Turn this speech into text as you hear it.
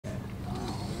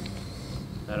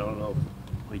I don't know.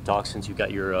 We talked since you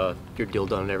got your deal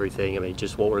done and everything. I mean,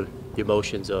 just what were the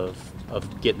emotions of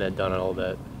getting that done and all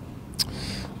that?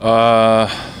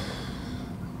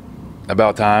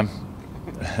 About time.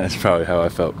 That's probably how I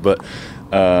felt. But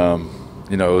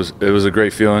you know, it was a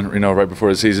great feeling. You know, right before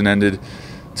the season ended,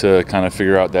 to kind of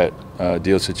figure out that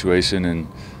deal situation and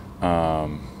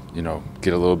you know,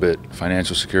 get a little bit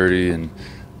financial security and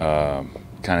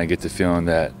kind of get the feeling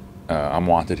that I'm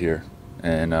wanted here.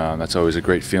 And that's always a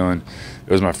great feeling.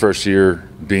 It was my first year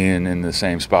being in the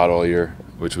same spot all year,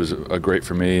 which was great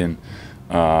for me. And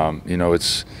you know,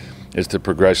 it's the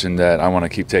progression that I want to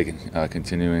keep taking,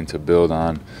 continuing to build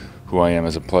on who I am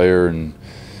as a player and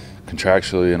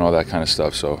contractually and all that kind of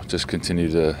stuff. So just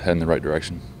continue to head in the right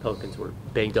direction. Pelicans were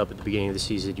banged up at the beginning of the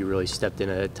season. You really stepped in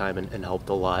at a time and helped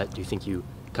a lot. Do you think you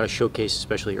kind of showcased,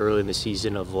 especially early in the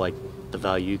season, of like the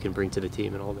value you can bring to the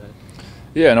team and all that?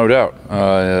 Yeah, no doubt.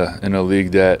 In a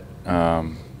league that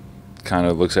kind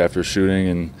of looks after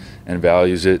shooting and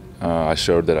values it, I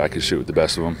showed that I could shoot with the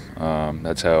best of them.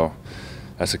 That's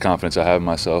the confidence I have in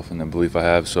myself and the belief I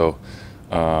have. So,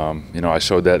 you know, I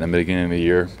showed that in the beginning of the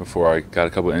year before I got a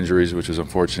couple of injuries, which was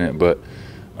unfortunate. But,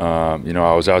 you know,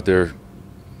 I was out there.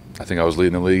 I think I was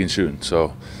leading the league in shooting.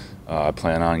 So I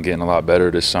plan on getting a lot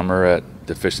better this summer at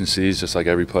deficiencies, just like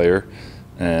every player,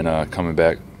 and coming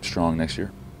back strong next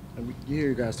year. You hear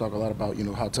you guys talk a lot about, you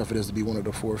know, how tough it is to be one of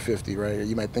the 450, right?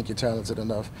 You might think you're talented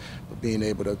enough, but being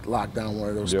able to lock down one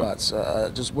of those spots.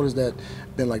 Just what has that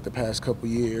been like the past couple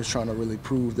of years, trying to really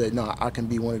prove that, no, I can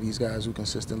be one of these guys who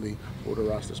consistently hold a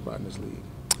roster spot in this league?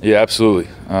 Yeah,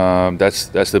 absolutely.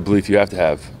 That's the belief you have to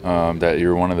have, that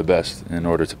you're one of the best in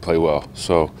order to play well.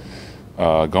 So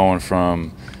going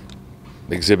from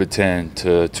Exhibit 10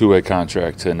 to two-way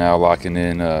contract to now locking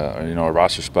in, you know, a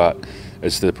roster spot,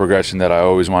 it's the progression that I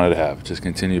always wanted to have. Just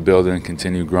continue building,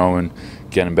 continue growing,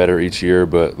 getting better each year.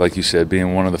 But like you said,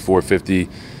 being one of the 450,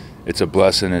 it's a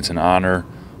blessing, it's an honor.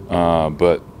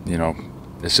 But, you know,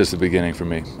 it's just the beginning for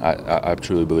me. I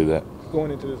truly believe that. Going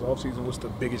into this offseason, what's the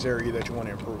biggest area that you want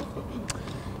to improve?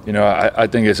 You know, I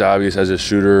think it's obvious as a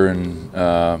shooter and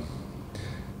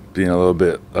being a little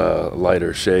bit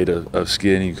lighter shade of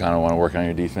skin, you kind of want to work on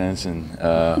your defense and,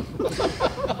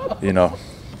 you know,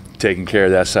 taking care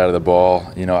of that side of the ball.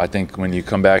 You know, I think when you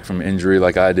come back from injury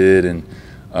like I did and,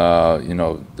 you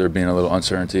know, there being a little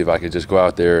uncertainty, if I could just go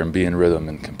out there and be in rhythm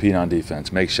and compete on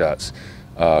defense, make shots,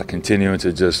 continuing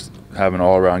to just have an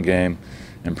all-around game,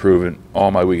 improving all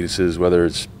my weaknesses, whether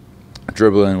it's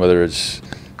dribbling, whether it's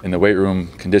in the weight room,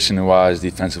 conditioning-wise,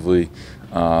 defensively.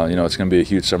 You know, it's going to be a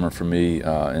huge summer for me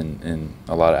in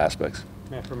a lot of aspects.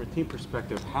 Matt, from a team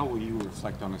perspective, how will you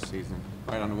reflect on this season?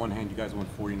 Right, on the one hand, you guys won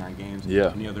 49 games. Yeah.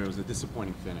 On the other, it was a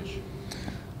disappointing finish.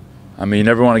 I mean, you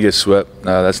never want to get swept.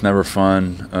 That's never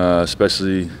fun,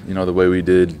 especially, you know, the way we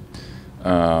did.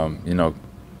 You know,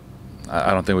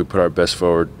 I don't think we put our best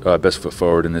foot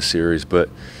forward in this series. But,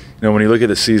 you know, when you look at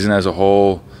the season as a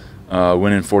whole,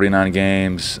 winning 49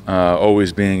 games,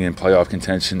 always being in playoff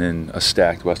contention in a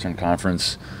stacked Western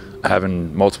Conference,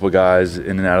 having multiple guys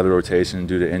in and out of the rotation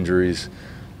due to injuries.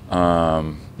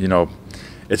 You know,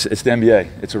 it's the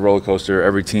NBA. It's a roller coaster.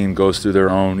 Every team goes through their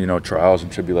own, you know, trials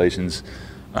and tribulations.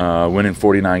 Winning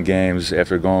 49 games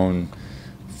after going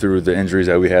through the injuries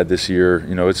that we had this year,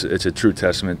 you know, it's a true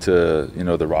testament to, you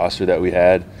know, the roster that we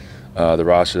had, the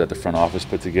roster that the front office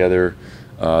put together,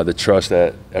 the trust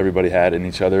that everybody had in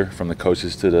each other, from the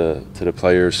coaches to the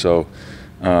players. So,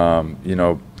 you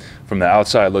know, from the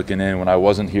outside looking in, when I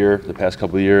wasn't here the past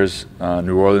couple of years,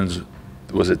 New Orleans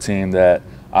was a team that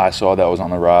I saw that was on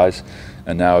the rise,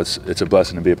 and now it's a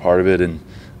blessing to be a part of it and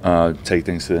take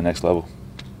things to the next level.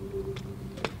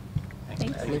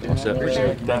 Thanks.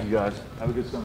 Thank you guys. Have a good summer.